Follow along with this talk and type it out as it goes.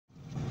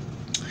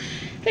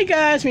Hey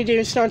guys, me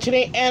doing Stone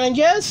today, and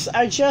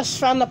I just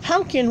found the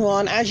pumpkin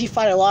one. I actually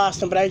thought I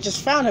lost him, but I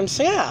just found him,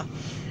 so yeah.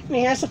 And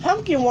here's the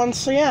pumpkin one,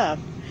 so yeah.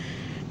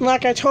 And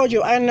like I told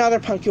you, I had another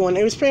pumpkin one.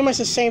 It was pretty much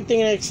the same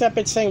thing, except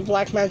it's saying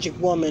Black Magic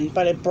Woman,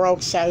 but it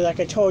broke sadly, like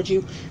I told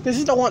you. This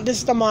is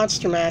the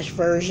Monster Mash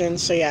version,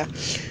 so yeah.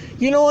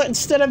 You know what,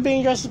 instead of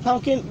being dressed as a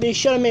pumpkin, they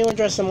should have made one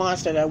dressed as a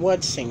monster that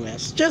would sing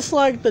this. Just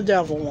like the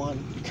devil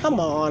one. Come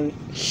on.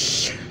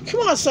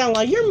 Come on,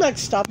 Soundlight, you're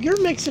mixed up.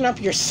 You're mixing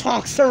up your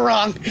songs the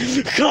wrong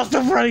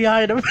custom-ready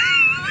item.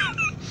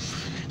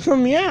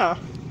 Yeah.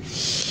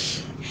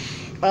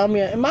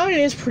 Yeah, mine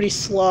is pretty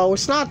slow.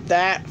 It's not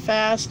that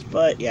fast,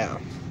 but yeah.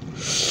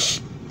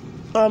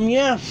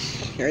 Yeah.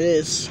 Here it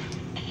is.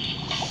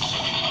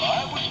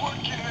 I was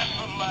working in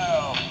the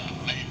lab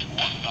late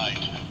one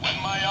night when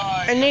my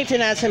eyes And Nathan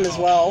has him as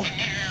well.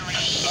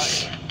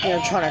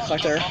 Animatronic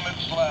collector.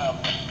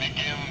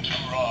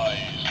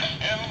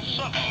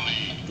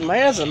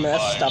 Mine has a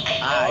messed up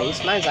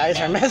eyes. Mine's eyes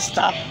are messed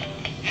up.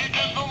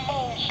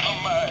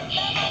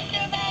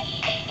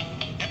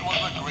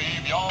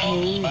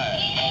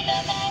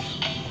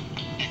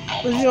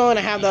 This is the only one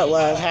I have that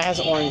has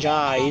orange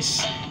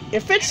eyes.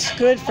 If it's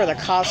good for the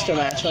costume,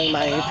 actually, in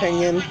my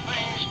opinion.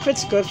 If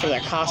it's good for the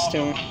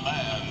costume.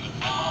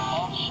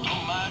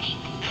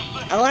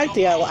 I like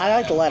the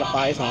light up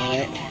eyes on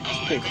it. It's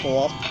pretty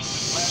cool.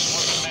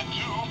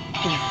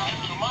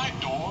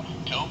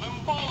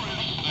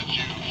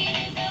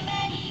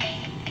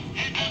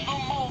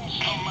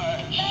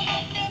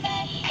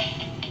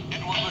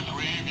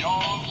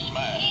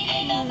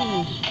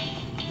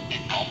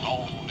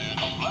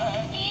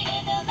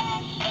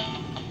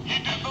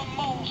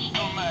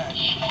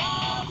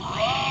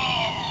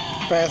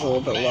 That's a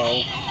little bit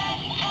low.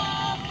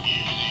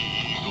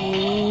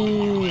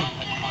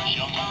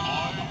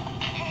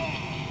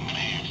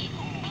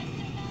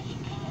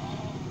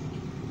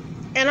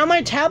 And on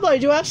my tablet, I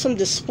do have some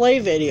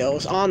display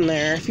videos on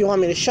there. If you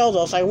want me to show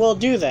those, I will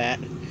do that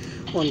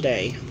one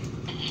day.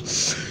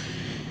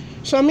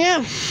 So,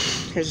 yeah.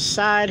 Here's the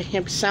side.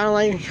 He sounded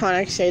like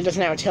animatronics. He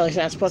doesn't have a tail. He's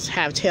not supposed to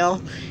have a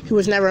tail. He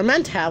was never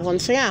meant to have one,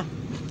 so yeah.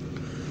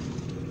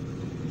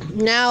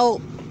 Now,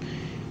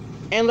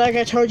 and like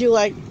I told you,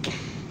 like,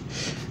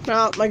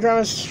 now my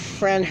grandma's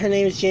friend, her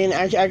name is Jane.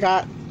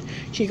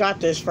 She got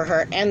this for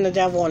her, and the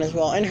devil one as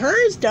well. And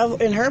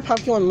her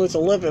pumpkin one moves a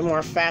little bit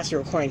more faster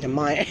according to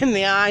mine. And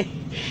the eye,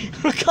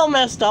 look how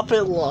messed up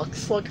it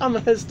looks. Look how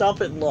messed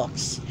up it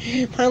looks.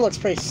 Mine looks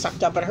pretty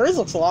sucked up, but hers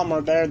looks a lot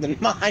more better than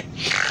mine.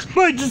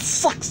 Mine just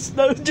sucks.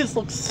 It just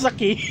looks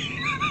sucky.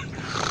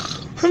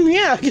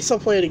 Yeah, I guess I'll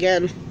play it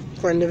again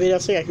for in the video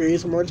so I can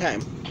use it one more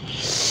time.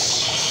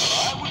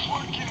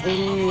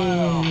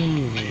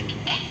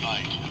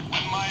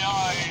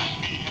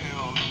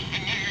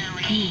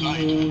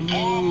 One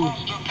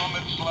monster from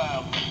its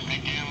slab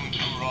began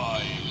to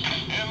rise,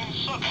 and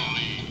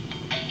suddenly,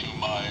 to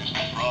my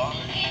surprise,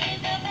 he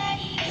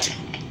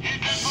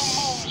did the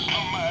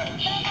monster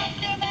mash.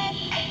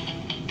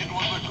 It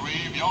was a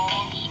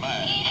graveyard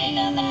smash.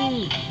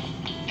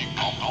 He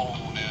popped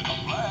on in a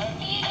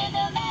flash.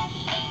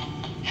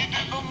 He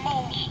did the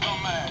monster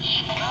mash.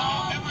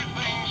 Now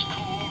everything's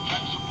cool.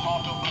 That's a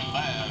part of the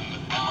band.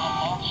 And the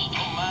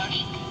monster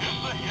mash is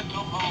the hit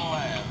of the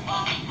land.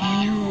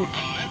 You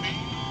living.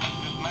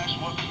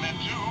 Wasn't meant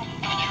to.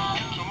 When you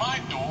get to my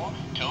door,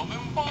 tell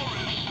them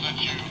Boris sent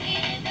you. He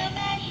did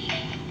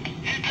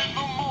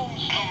the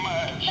monster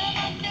mash.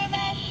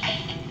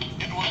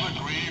 It was a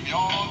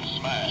graveyard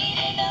smash.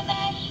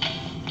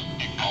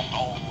 He popped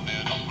on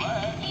in a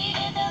flash.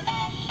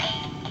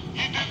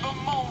 He did the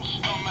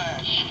monster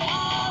mash.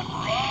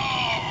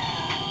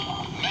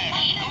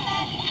 Mash.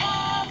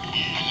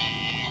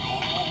 Easy go.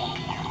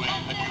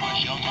 You a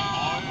young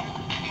boy.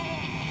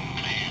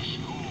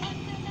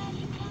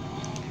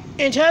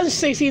 In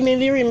 2016, they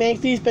did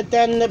remake these, but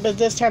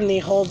this time they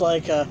hold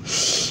like a,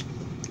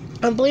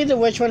 I believe the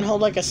witch one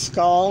held like a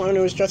skull, and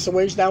it was just a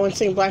witch. That one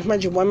saying Black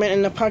Magic Woman,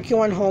 and the pumpkin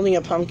one holding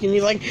a pumpkin.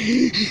 He's like,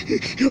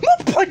 I'm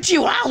gonna punch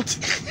you out!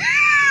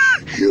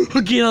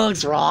 Okay, that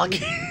looks wrong.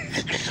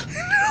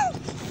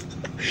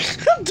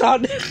 I'm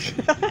done.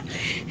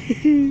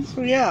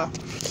 So yeah.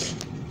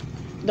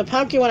 The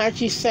pumpkin one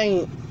actually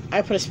saying,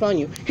 I put a spell on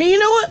you. Hey, you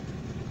know what?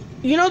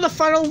 You know the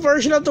final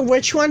version of the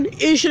witch one?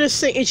 It should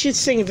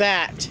sing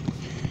that.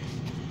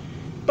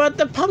 But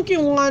the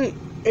pumpkin one,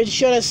 it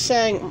should have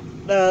sang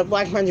the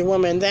Black Magic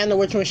Woman. Then the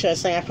witch one should have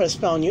sang I Put a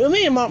Spell on You. It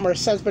made a lot more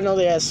sense, but no,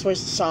 they had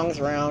switched the songs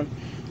around.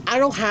 I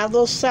don't have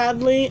those,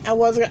 sadly. I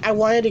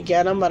wanted to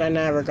get them, but I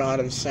never got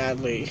them,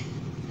 sadly.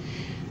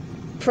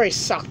 Pretty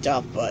sucked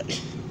up, but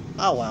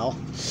oh well.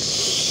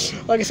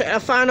 Like I said, a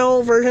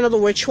final version of the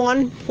witch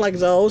one, like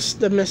those,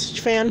 the Message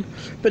fan,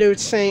 but it would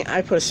say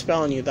I put a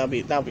spell on you. That'd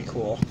be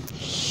cool.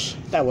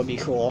 That would be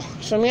cool.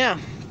 So yeah.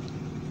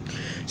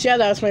 So yeah,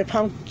 that was my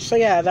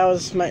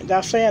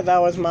that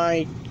was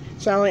my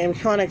Silent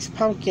Animatronics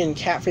pumpkin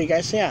cat for you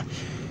guys. So yeah.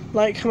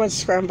 Like, comment,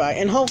 subscribe, bye.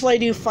 And hopefully I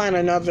do find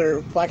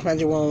another Black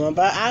Magic Woman,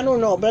 but I don't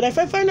know. But if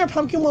I find a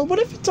pumpkin one, what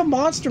if it's a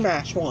Monster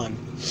Mash one?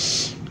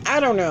 I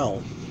don't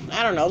know.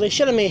 I don't know. They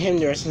should have made him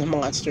dressed as a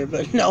monster,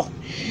 but no.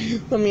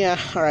 But yeah,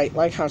 alright,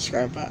 like, comment,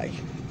 subscribe, bye.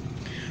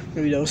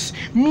 Maybe those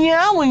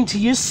meowing to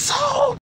your soul.